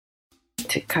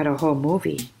to cut a whole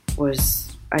movie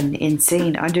was an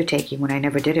insane undertaking when I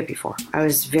never did it before. I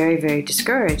was very, very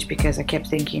discouraged because I kept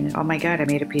thinking, oh my God, I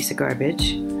made a piece of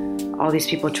garbage. All these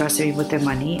people trusted me with their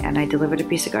money, and I delivered a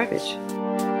piece of garbage.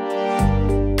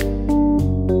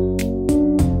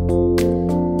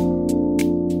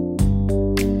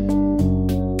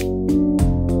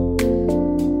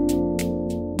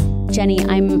 Jenny,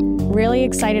 I'm really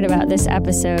excited about this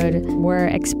episode. We're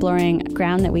exploring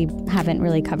ground that we haven't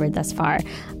really covered thus far.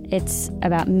 It's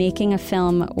about making a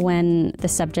film when the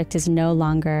subject is no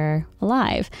longer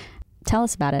alive. Tell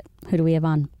us about it. Who do we have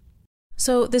on?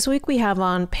 So this week we have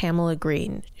on Pamela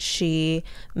Green. She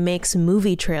makes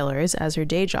movie trailers as her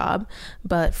day job,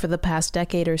 but for the past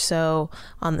decade or so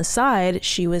on the side,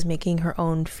 she was making her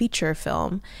own feature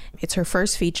film. It's her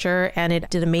first feature and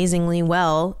it did amazingly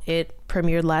well. It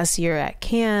premiered last year at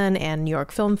Cannes and New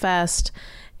York Film Fest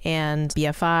and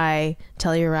BFI,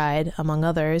 Telluride, among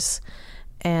others.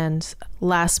 And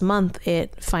last month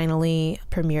it finally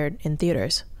premiered in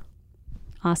theaters.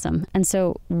 Awesome. And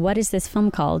so what is this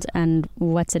film called and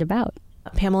what's it about?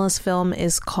 Pamela's film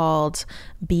is called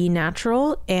Be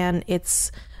Natural, and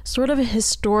it's sort of a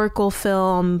historical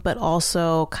film, but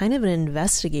also kind of an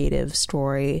investigative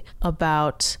story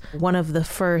about one of the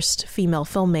first female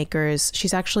filmmakers.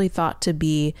 She's actually thought to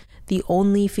be the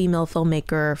only female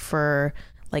filmmaker for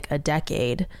like a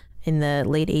decade in the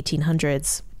late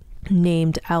 1800s,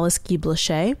 named Alice Guy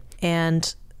Blaché.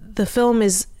 And the film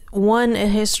is a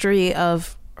history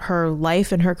of her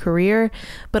life and her career,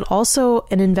 but also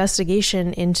an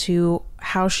investigation into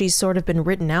how she's sort of been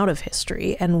written out of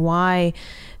history and why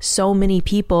so many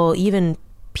people, even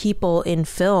people in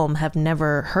film, have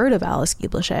never heard of Alice Guy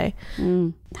Blaché.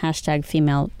 Hashtag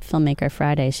Female Filmmaker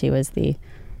Friday. She was the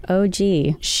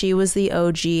OG. She was the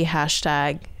OG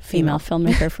hashtag Female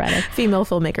Filmmaker Friday. Female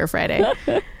Filmmaker Friday.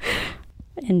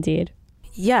 Indeed.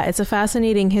 Yeah, it's a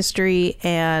fascinating history,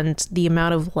 and the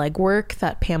amount of legwork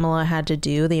that Pamela had to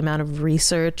do, the amount of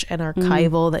research and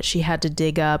archival that she had to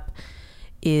dig up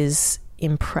is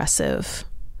impressive.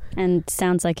 And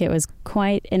sounds like it was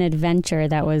quite an adventure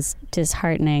that was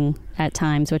disheartening at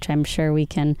times, which I'm sure we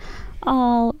can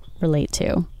all relate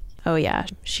to. Oh yeah,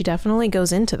 she definitely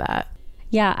goes into that.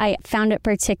 Yeah, I found it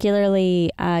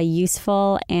particularly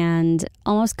useful and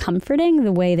almost comforting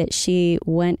the way that she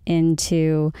went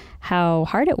into how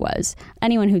hard it was.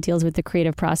 Anyone who deals with the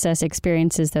creative process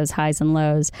experiences those highs and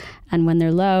lows. And when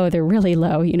they're low, they're really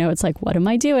low. You know, it's like, what am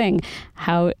I doing?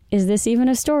 How is this even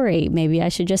a story? Maybe I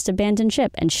should just abandon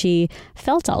ship. And she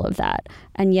felt all of that.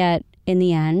 And yet, in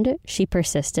the end, she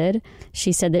persisted.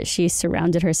 She said that she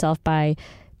surrounded herself by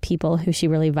people who she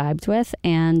really vibed with.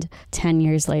 And 10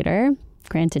 years later...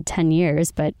 Granted, 10 years,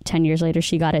 but 10 years later,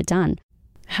 she got it done.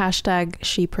 Hashtag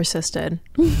she persisted.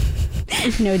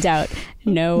 No doubt.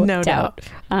 No doubt.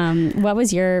 What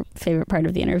was your favorite part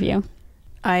of the interview?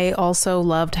 I also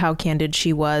loved how candid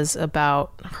she was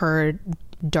about her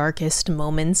darkest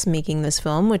moments making this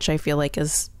film, which I feel like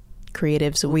as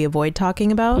creatives we avoid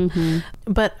talking about.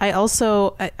 But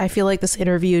I feel like this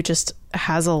interview just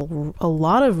has a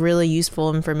lot of really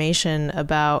useful information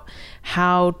about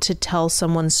how to tell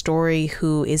someone's story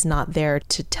who is not there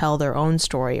to tell their own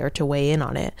story or to weigh in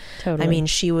on it. Totally. I mean,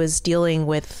 she was dealing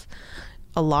with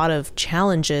a lot of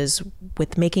challenges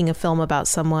with making a film about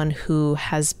someone who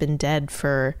has been dead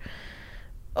for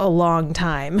a long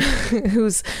time,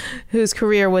 whose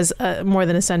career was more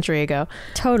than a century ago.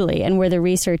 Totally. And where the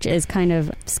research is kind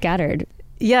of scattered.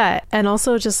 Yeah. And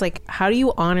also just like, how do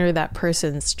you honor that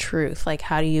person's truth? Like,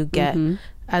 how do you get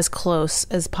as close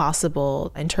as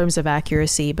possible in terms of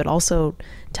accuracy, but also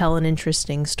tell an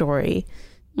interesting story?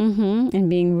 And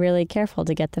being really careful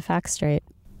to get the facts straight.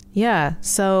 Yeah.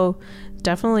 So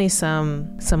definitely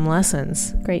some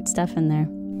lessons. Great stuff in there.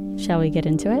 Shall we get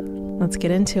into it? Let's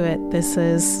get into it. This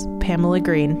is Pamela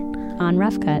Green on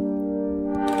Rough Cut.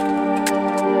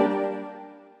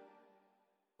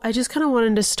 I just kind of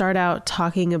wanted to start out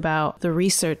talking about the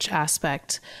research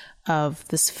aspect of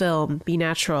this film, Be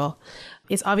Natural.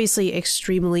 It's obviously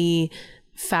extremely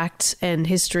fact and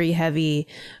history heavy.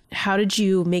 How did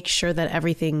you make sure that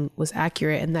everything was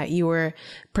accurate and that you were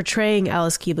portraying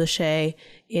Alice Guy Blaché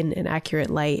in an accurate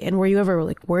light? And were you ever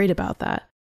like worried about that?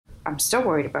 I'm still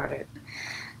worried about it.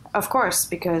 Of course,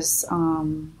 because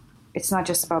it's not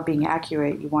just about being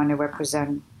accurate. You want to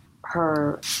represent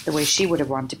her the way she would have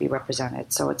wanted to be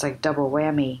represented. So it's like double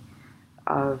whammy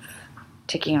of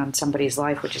taking on somebody's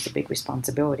life, which is a big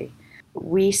responsibility.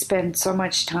 We spend so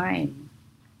much time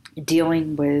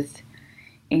dealing with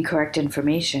incorrect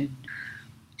information.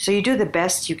 So you do the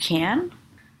best you can.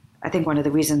 I think one of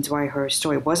the reasons why her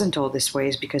story wasn't told this way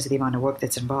is because of the amount of work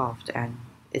that's involved. And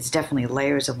it's definitely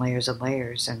layers and layers and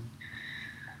layers. And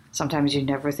sometimes you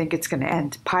never think it's going to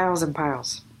end. Piles and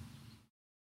piles.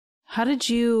 How did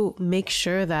you make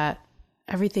sure that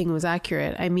everything was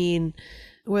accurate? I mean,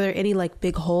 were there any like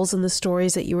big holes in the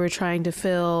stories that you were trying to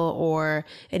fill, or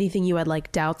anything you had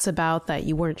like doubts about that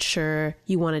you weren't sure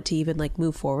you wanted to even like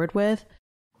move forward with?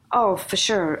 Oh, for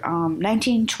sure.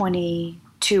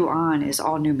 1922 on is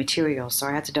all new material, so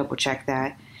I had to double check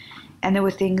that. And there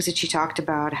were things that she talked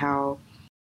about, how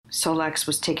Solex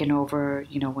was taken over,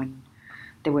 when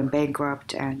they went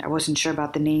bankrupt, and I wasn't sure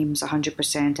about the names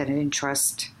 100%, and I didn't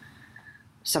trust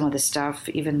some of the stuff,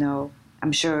 even though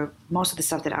I'm sure most of the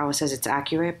stuff that Awa says it's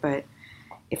accurate, but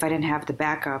if I didn't have the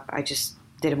backup, I just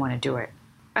didn't want to do it.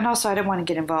 And also, I didn't want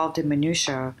to get involved in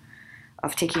minutia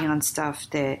of taking on stuff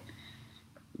that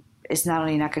is not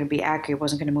only not going to be accurate,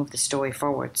 wasn't going to move the story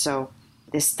forward. So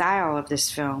the style of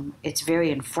this film, it's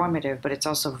very informative, but it's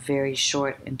also very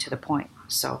short and to the point.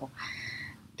 So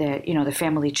the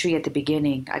family tree at the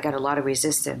beginning, I got a lot of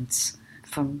resistance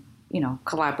from,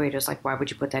 collaborators like, why would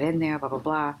you put that in there, blah, blah,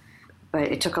 blah. But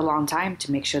it took a long time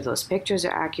to make sure those pictures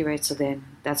are accurate. So then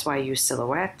that's why I use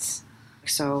silhouettes.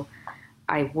 So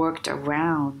I worked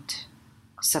around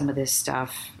some of this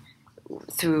stuff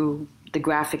through the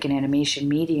graphic and animation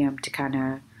medium to kind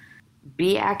of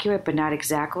be accurate, but not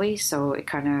exactly. So it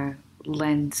kind of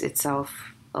lends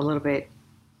itself a little bit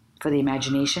for the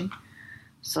imagination.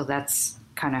 So that's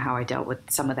kind of how I dealt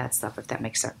with some of that stuff, if that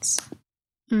makes sense.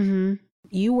 Mm-hmm.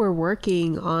 You were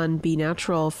working on Be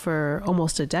Natural for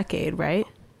almost a decade, right?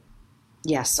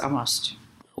 Yes, almost.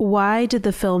 Why did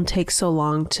the film take so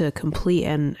long to complete,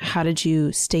 and how did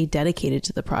you stay dedicated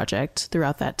to the project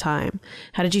throughout that time?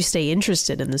 How did you stay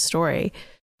interested in the story?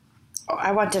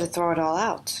 I wanted to throw it all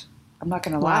out. I'm not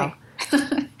going to lie.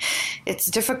 It's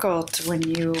difficult when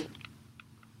you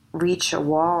reach a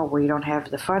wall where you don't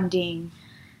have the funding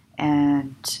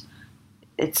and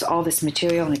it's all this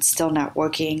material and it's still not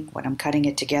working when I'm cutting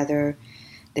it together.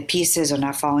 The pieces are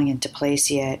not falling into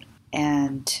place yet.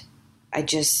 And I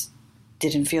just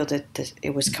didn't feel that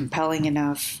it was compelling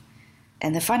enough.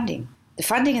 And the funding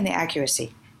and the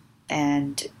accuracy,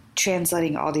 and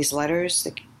translating all these letters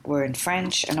that were in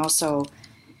French, and also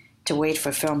to wait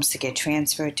for films to get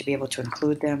transferred to be able to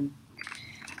include them,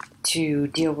 to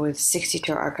deal with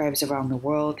 62 archives around the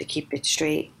world to keep it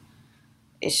straight.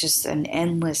 It's just an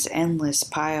endless, endless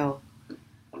pile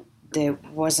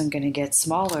that wasn't going to get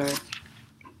smaller.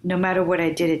 No matter what I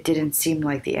did, it didn't seem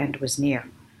like the end was near.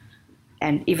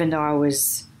 And even though I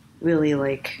was really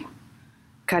like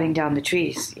cutting down the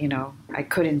trees, I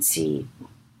couldn't see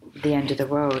the end of the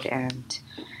road, and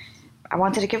I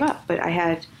wanted to give up. But I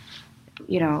had,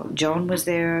 Joan was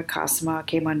there, Cosima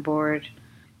came on board.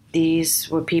 These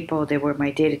were people, they were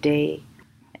my day-to-day,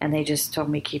 and they just told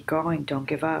me, keep going, don't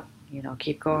give up,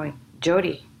 keep going.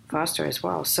 Jodie Foster as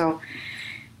well. So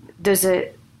there's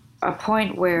a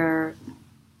point where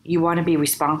you want to be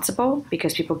responsible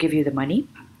because people give you the money.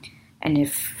 And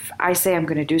if I say I'm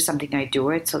going to do something, I do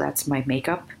it. So that's my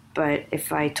makeup. But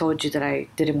if I told you that I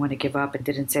didn't want to give up and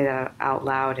didn't say that out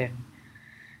loud and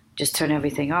just turn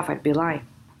everything off, I'd be lying.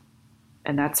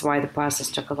 And that's why the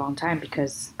process took a long time,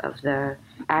 because of the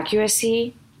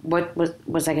accuracy. What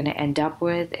was I going to end up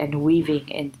with, and weaving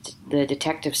in the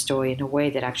detective story in a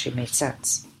way that actually made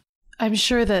sense. I'm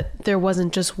sure that there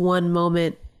wasn't just one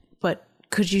moment, but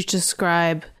could you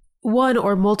describe one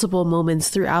or multiple moments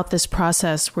throughout this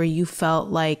process where you felt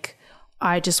like,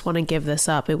 I just want to give this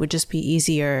up? It would just be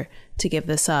easier to give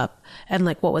this up. And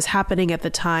like, what was happening at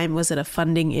the time? Was it a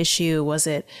funding issue? Was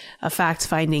it a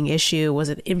fact-finding issue? Was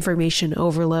it information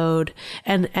overload?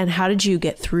 And how did you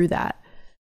get through that?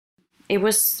 It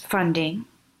was funding,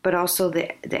 but also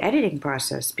the editing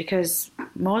process, because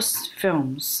most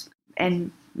films,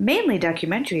 and mainly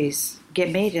documentaries, get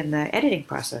made in the editing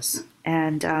process.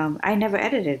 And I never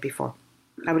edited before.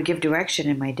 I would give direction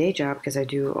in my day job because I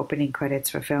do opening credits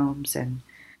for films, and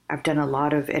I've done a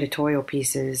lot of editorial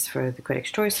pieces for the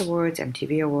Critics' Choice Awards,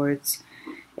 MTV Awards,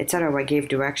 etc., where I gave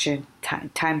direction,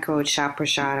 time code, shot per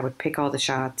shot. I would pick all the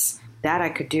shots. That I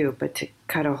could do, but to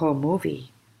cut a whole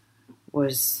movie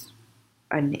was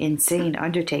an insane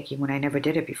undertaking when I never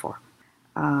did it before.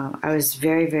 I was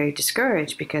very, very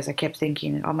discouraged because I kept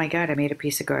thinking, oh my God, I made a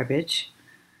piece of garbage.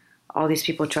 All these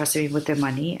people trusted me with their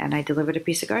money, and I delivered a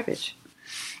piece of garbage.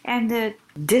 And the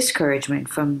discouragement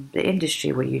from the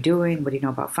industry. What are you doing? What do you know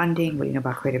about funding? What do you know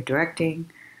about creative directing?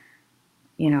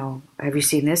 Have you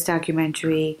seen this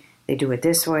documentary? They do it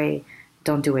this way.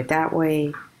 Don't do it that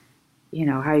way. How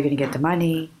are you going to get the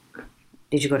money?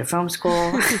 Did you go to film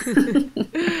school?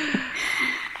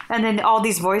 And then all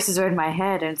these voices are in my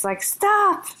head, and it's like,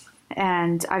 stop!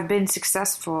 And I've been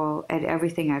successful at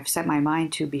everything I've set my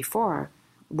mind to before,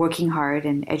 working hard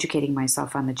and educating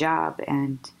myself on the job.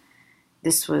 And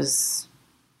this was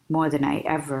more than I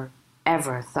ever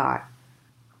thought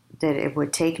that it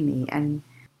would take me. And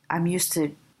I'm used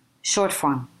to short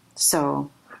form.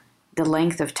 So the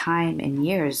length of time in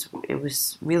years, it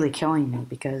was really killing me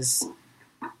because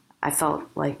I felt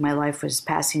like my life was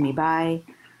passing me by.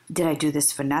 Did I do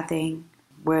this for nothing?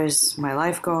 Where's my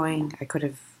life going? I could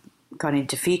have gone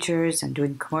into features and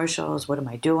doing commercials. What am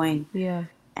I doing? Yeah.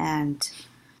 And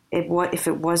if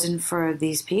it wasn't for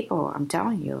these people, I'm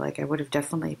telling you, like I would have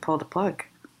definitely pulled the plug.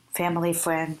 Family,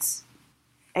 friends.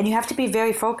 And you have to be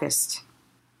very focused.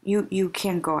 You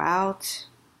can't go out.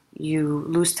 You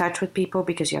lose touch with people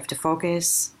because you have to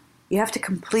focus. You have to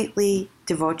completely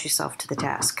devote yourself to the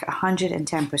task,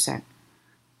 110%.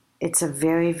 It's a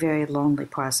very, very lonely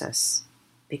process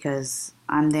because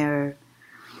I'm there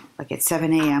like at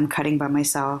 7 a.m. cutting by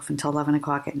myself until 11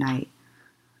 o'clock at night.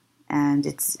 And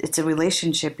it's a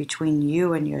relationship between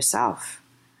you and yourself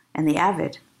and the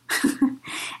avid.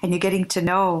 And you're getting to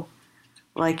know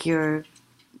like your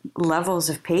levels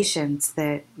of patience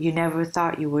that you never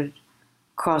thought you would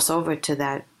cross over to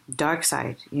that dark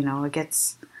side. You know,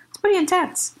 it's pretty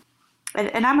intense.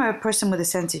 And I'm a person with a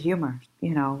sense of humor.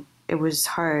 You know, it was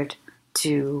hard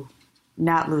to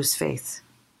not lose faith.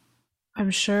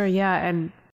 I'm sure, yeah.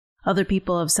 And other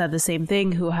people have said the same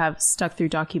thing who have stuck through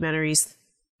documentaries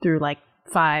through like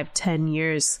 5-10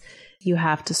 years. You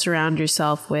have to surround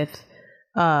yourself with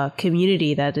a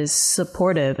community that is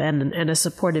supportive and a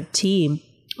supportive team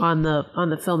on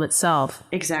the film itself.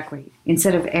 Exactly.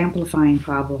 Instead of amplifying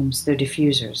problems, they're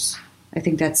diffusers. I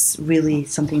think that's really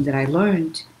something that I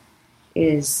learned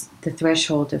is the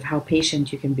threshold of how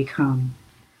patient you can become,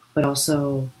 but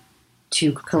also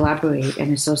to collaborate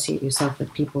and associate yourself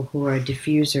with people who are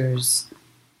diffusers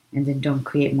and then don't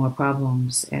create more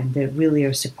problems and that really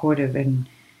are supportive and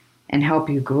help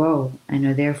you grow and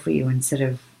are there for you instead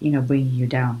of, bringing you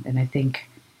down. And I think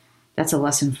that's a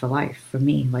lesson for life for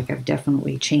me. Like I've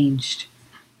definitely changed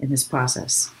in this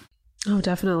process. Oh,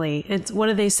 definitely. It's what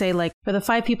do they say? Like for the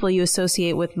 5 people you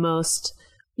associate with most,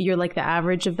 you're like the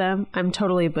average of them. I'm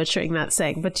totally butchering that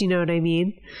saying, but you know what I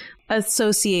mean?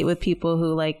 Associate with people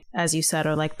who, like, as you said,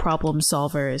 are like problem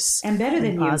solvers and better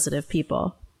than positive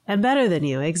people and better than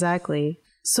you. Exactly.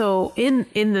 So in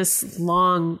this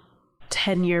long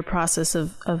 10-year process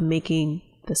of making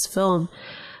this film,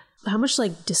 how much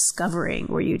like discovering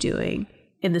were you doing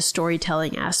in the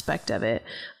storytelling aspect of it?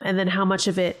 And then how much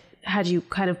of it had you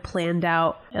kind of planned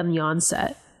out on the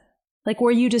onset? Like,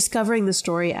 were you discovering the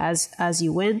story as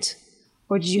you went?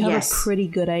 Or did you have a pretty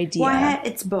good idea? Well,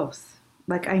 it's both.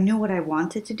 Like, I knew what I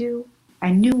wanted to do.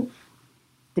 I knew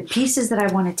the pieces that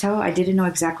I want to tell. I didn't know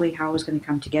exactly how it was going to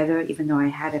come together, even though I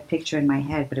had a picture in my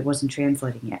head, but it wasn't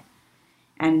translating yet.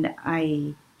 And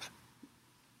I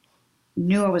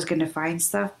knew I was going to find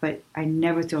stuff, but I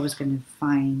never thought I was going to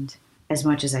find as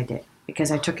much as I did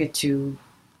because I took it to,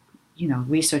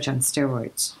 research on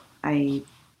steroids. I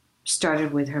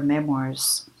started with her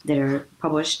memoirs that are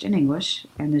published in English,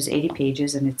 and there's 80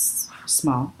 pages, and it's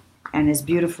small. And as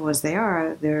beautiful as they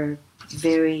are, they're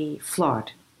very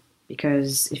flawed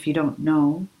because if you don't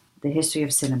know the history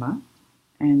of cinema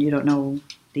and you don't know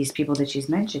these people that she's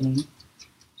mentioning,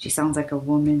 she sounds like a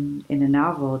woman in a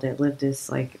novel that lived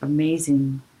this like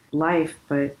amazing life,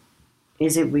 but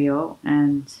is it real?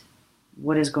 And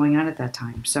what is going on at that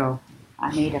time? So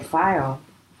I made a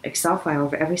Excel file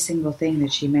of every single thing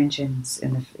that she mentions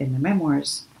in the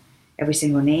memoirs, every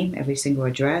single name, every single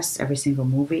address, every single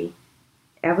movie,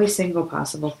 every single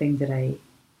possible thing that I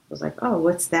was like, oh,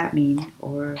 what's that mean?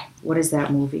 Or what is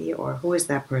that movie? Or who is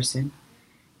that person?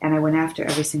 And I went after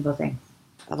every single thing.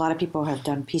 A lot of people have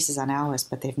done pieces on Alice,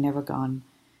 but they've never gone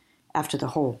after the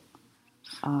whole.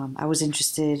 I was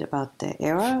interested about the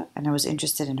era, and I was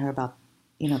interested in her about,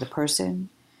 the person,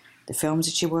 the films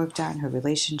that she worked on, her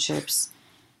relationships,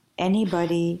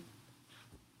 anybody,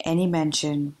 any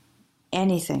mention,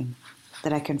 anything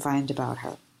that I can find about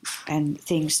her. And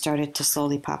things started to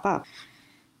slowly pop up.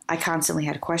 I constantly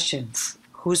had questions.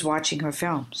 Who's watching her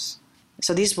films?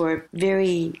 So these were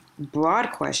very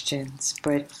broad questions,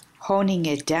 but honing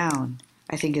it down,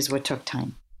 I think, is what took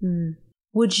time. Mm.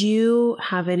 Would you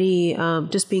have any,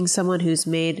 just being someone who's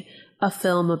made a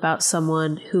film about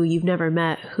someone who you've never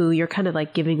met, who you're kind of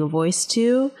like giving a voice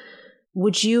to,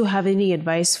 would you have any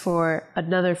advice for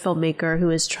another filmmaker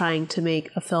who is trying to make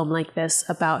a film like this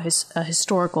about a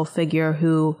historical figure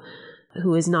who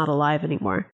is not alive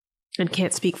anymore and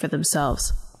can't speak for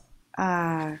themselves?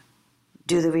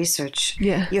 Do the research.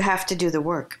 Yeah. You have to do the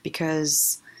work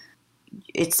because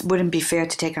it wouldn't be fair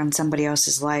to take on somebody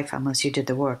else's life unless you did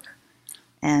the work.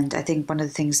 And I think one of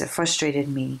the things that frustrated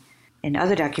me in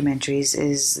other documentaries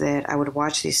is that I would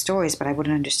watch these stories, but I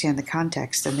wouldn't understand the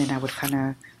context, and then I would kind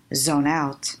of zone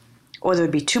out. Or there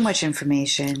would be too much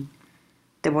information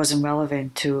that wasn't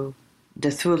relevant to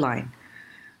the through line.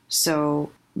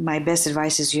 So my best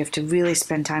advice is you have to really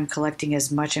spend time collecting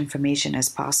as much information as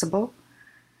possible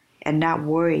and not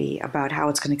worry about how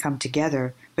it's going to come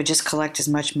together, but just collect as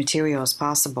much material as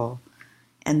possible.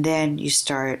 And then you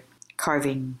start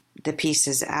carving the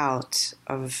pieces out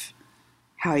of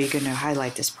how you're going to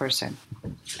highlight this person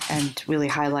and really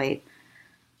highlight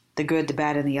the good, the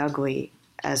bad, and the ugly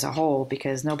as a whole,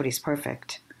 because nobody's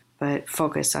perfect. But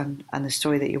focus on the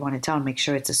story that you want to tell and make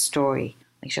sure it's a story.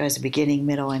 Make sure it has a beginning,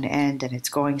 middle, and end, and it's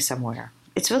going somewhere.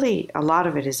 It's really, a lot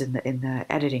of it is in the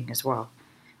editing as well.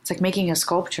 It's like making a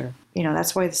sculpture. You know,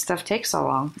 that's why the stuff takes so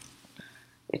long.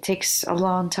 It takes a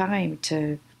long time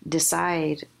to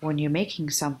decide when you're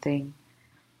making something.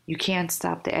 You can't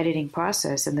stop the editing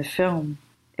process, and the film,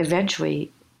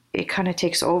 eventually, it kind of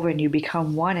takes over and you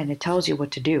become one, and it tells you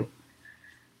what to do.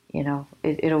 You know,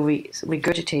 it'll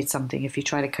regurgitate something if you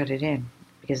try to cut it in,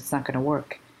 because it's not going to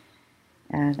work.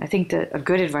 And I think that a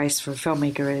good advice for a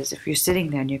filmmaker is, if you're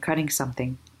sitting there and you're cutting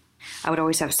something, I would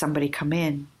always have somebody come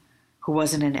in who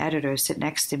wasn't an editor sit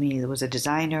next to me. There was a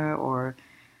designer or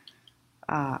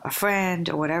a friend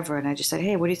or whatever, and I just said,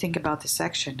 hey, what do you think about this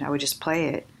section? I would just play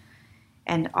it.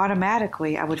 And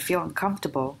automatically I would feel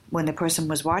uncomfortable when the person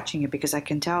was watching it, because I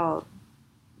can tell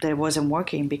that it wasn't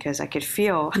working, because I could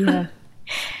feel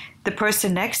the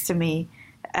person next to me.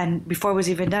 And before it was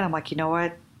even done, I'm like, you know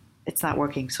what? It's not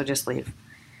working, so just leave.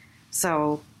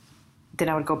 So then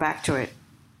I would go back to it.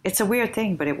 It's a weird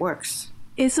thing, but it works.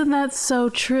 Isn't that so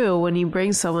true? When you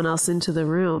bring someone else into the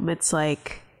room, it's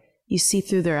like you see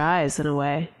through their eyes in a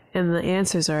way, and the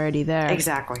answers are already there.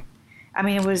 Exactly. I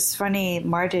mean, it was funny.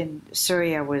 Martin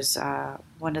Surya was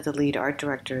one of the lead art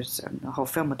directors in the whole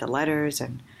film, with the letters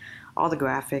and all the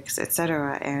graphics,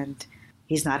 etc. And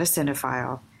he's not a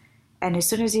cinephile. And as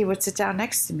soon as he would sit down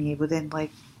next to me, within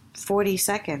like 40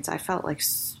 seconds, I felt like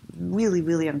really,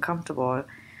 really uncomfortable.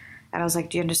 And I was like,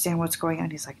 do you understand what's going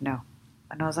on? He's like, no.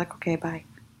 And I was like, okay, bye.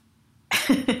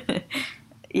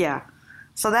 Yeah.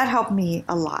 So that helped me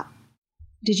a lot.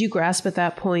 Did you grasp at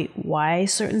that point why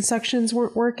certain sections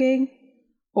weren't working?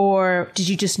 Or did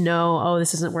you just know, oh,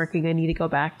 this isn't working, I need to go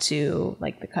back to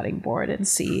like the cutting board and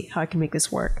see how I can make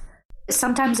this work?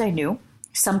 Sometimes I knew.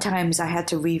 Sometimes I had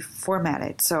to reformat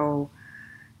it. So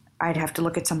I'd have to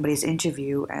look at somebody's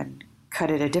interview and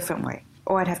cut it a different way.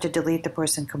 Or I'd have to delete the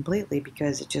person completely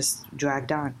because it just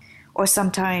dragged on. Or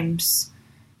sometimes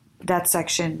that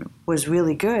section was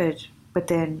really good, but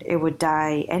then it would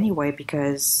die anyway,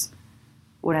 because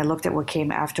when I looked at what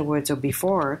came afterwards or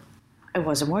before, it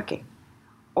wasn't working.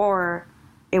 Or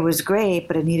it was great,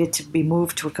 but it needed to be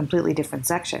moved to a completely different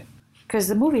section. Because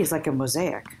the movie is like a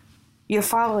mosaic. You're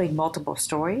following multiple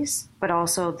stories, but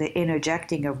also the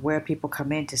interjecting of where people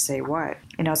come in to say what.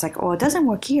 You know, it's like, oh, it doesn't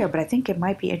work here, but I think it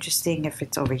might be interesting if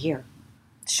it's over here.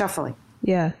 Shuffling.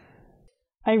 Yeah.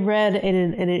 I read in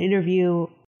an interview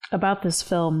about this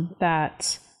film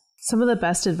that some of the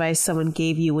best advice someone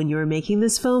gave you when you were making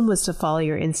this film was to follow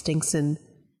your instincts and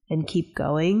keep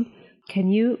going. Can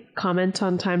you comment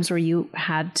on times where you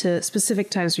had to, specific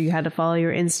times where you had to follow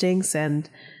your instincts and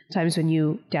times when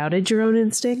you doubted your own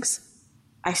instincts?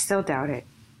 I still doubt it.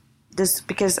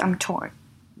 Because I'm torn.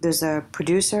 There's a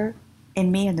producer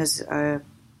in me and there's a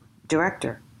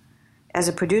director. As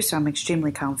a producer, I'm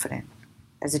extremely confident.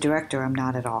 As a director, I'm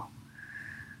not at all.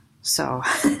 So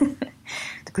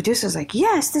the producer's like,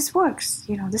 yes, this works.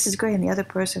 You know, this is great. And the other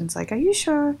person's like, are you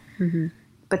sure? Mm-hmm.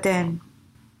 But then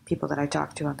people that I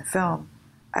talked to on the film,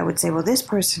 I would say, well, this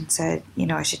person said, you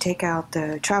know, I should take out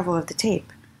the travel of the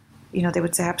tape. You know, they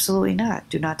would say, absolutely not.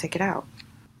 Do not take it out.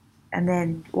 And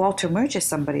then Walter Murch is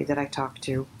somebody that I talked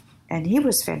to, and he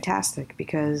was fantastic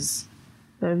because...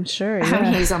 I'm sure, yeah. I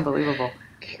mean, he's unbelievable.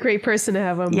 Great person to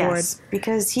have on board. Yes,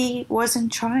 because he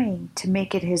wasn't trying to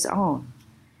make it his own.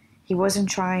 He wasn't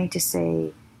trying to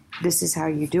say, this is how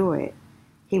you do it.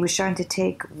 He was trying to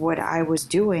take what I was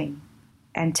doing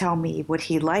and tell me what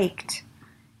he liked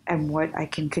and what I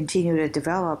can continue to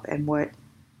develop and what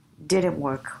didn't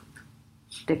work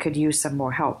that could use some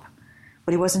more help.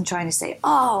 But he wasn't trying to say,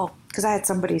 oh, because I had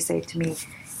somebody say to me,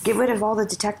 get rid of all the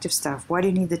detective stuff. Why do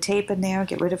you need the tape in there?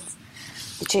 Get rid of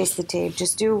the chase the tape.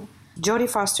 Just do Jodie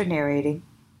Foster narrating,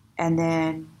 and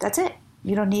then that's it.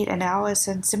 You don't need an Alice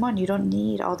and Simone. You don't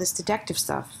need all this detective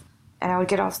stuff. And I would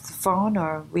get off the phone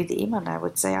or read the email, and I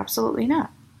would say, absolutely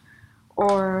not.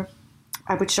 Or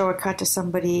I would show a cut to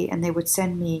somebody, and they would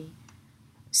send me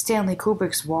Stanley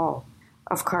Kubrick's wall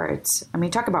of cards. I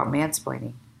mean, talk about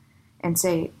mansplaining. And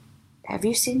say, have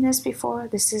you seen this before?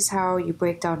 This is how you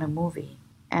break down a movie.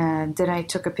 And then I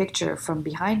took a picture from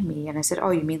behind me and I said, oh,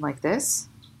 you mean like this?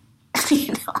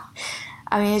 You know?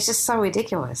 I mean, it's just so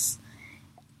ridiculous.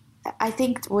 I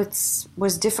think what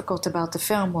was difficult about the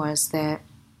film was that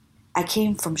I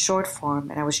came from short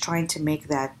form and I was trying to make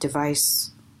that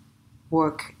device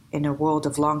work in a world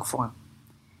of long form.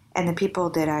 And the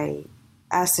people that I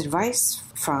asked advice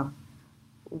from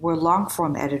were long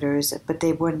form editors, but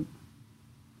they weren't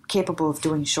capable of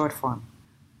doing short form.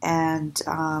 And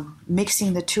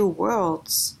mixing the two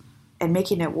worlds and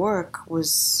making it work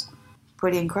was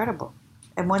pretty incredible.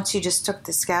 And once you just took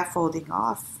the scaffolding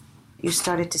off, you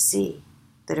started to see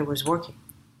that it was working.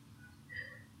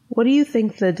 What do you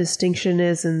think the distinction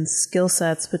is in skill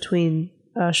sets between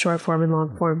short form and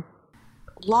long form?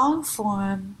 Long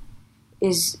form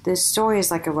is, the story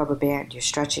is like a rubber band. You're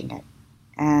stretching it.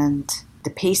 And the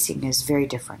pacing is very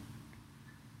different.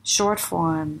 Short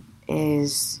form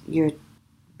is you're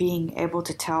being able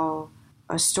to tell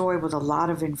a story with a lot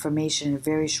of information in a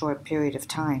very short period of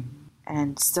time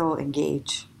and still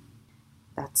engage.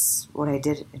 That's what I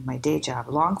did in my day job.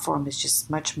 Long form is just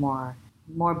much more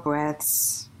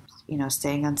breaths, you know,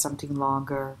 staying on something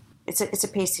longer. It's a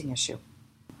pacing issue.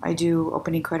 I do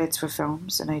opening credits for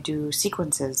films and I do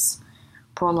sequences,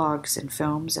 prologues in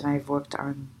films, and I've worked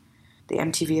on the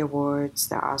MTV Awards,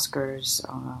 the Oscars,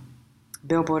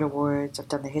 Billboard Awards. I've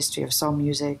done the history of soul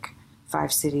music,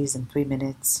 5 cities in 3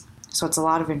 minutes. So it's a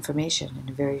lot of information in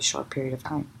a very short period of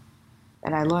time.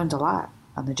 And I learned a lot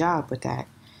on the job with that.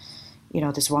 You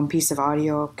know, this one piece of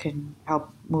audio can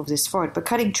help move this forward. But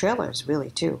cutting trailers,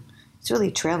 really, too. It's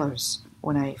really trailers.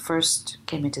 When I first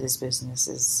came into this business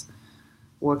is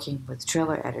working with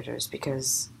trailer editors,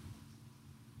 because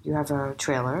you have a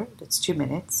trailer that's 2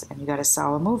 minutes and you got to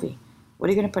sell a movie. What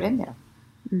are you going to put in there?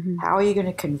 Mm-hmm. How are you going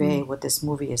to convey what this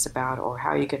movie is about, or how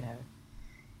are you going to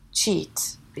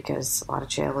cheat, because a lot of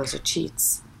trailers are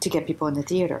cheats, to get people in the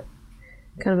theater?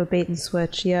 Kind of a bait and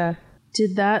switch, yeah.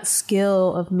 Did that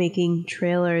skill of making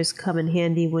trailers come in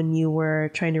handy when you were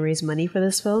trying to raise money for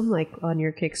this film, like on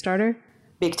your Kickstarter?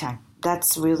 Big time.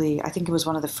 That's really, I think it was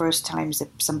one of the first times that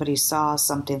somebody saw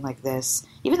something like this,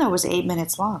 even though it was 8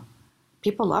 minutes long.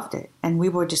 People loved it. And we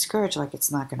were discouraged, like,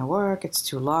 it's not going to work, it's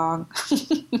too long.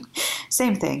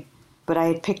 Same thing. But I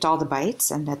had picked all the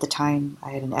bites, and at the time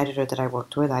I had an editor that I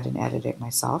worked with. I didn't edit it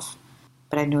myself.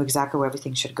 But I knew exactly where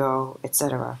everything should go,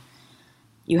 etc.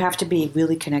 You have to be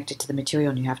really connected to the material,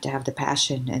 and you have to have the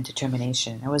passion and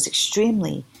determination. I was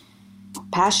extremely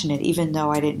passionate, even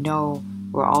though I didn't know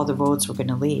where all the roads were going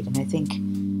to lead. And I think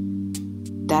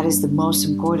that is the most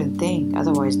important thing.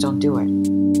 Otherwise, don't do it.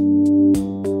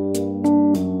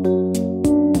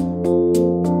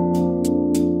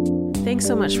 Thanks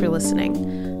so much for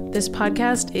listening. This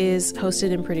podcast is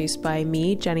hosted and produced by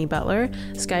me, Jenny Butler.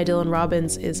 Sky Dillon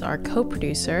Robbins is our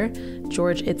co-producer.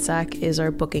 George Itzak is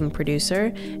our booking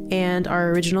producer. And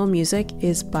our original music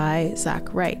is by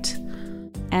Zach Wright.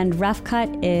 And Rough Cut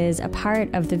is a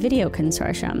part of the Video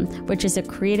Consortium, which is a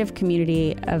creative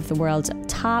community of the world's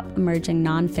top emerging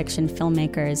nonfiction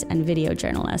filmmakers and video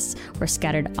journalists. We're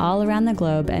scattered all around the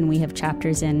globe, and we have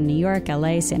chapters in New York,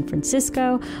 LA, San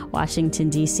Francisco, Washington,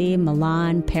 D.C.,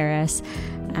 Milan, Paris,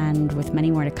 and with many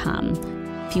more to come.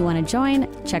 If you want to join,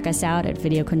 check us out at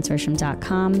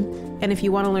videoconsortium.com. And if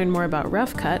you want to learn more about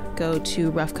Rough Cut, go to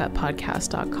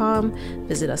roughcutpodcast.com,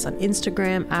 visit us on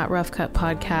Instagram at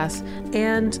roughcutpodcast,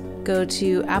 and go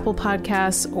to Apple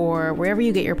Podcasts or wherever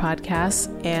you get your podcasts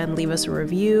and leave us a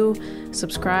review,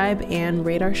 subscribe, and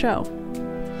rate our show.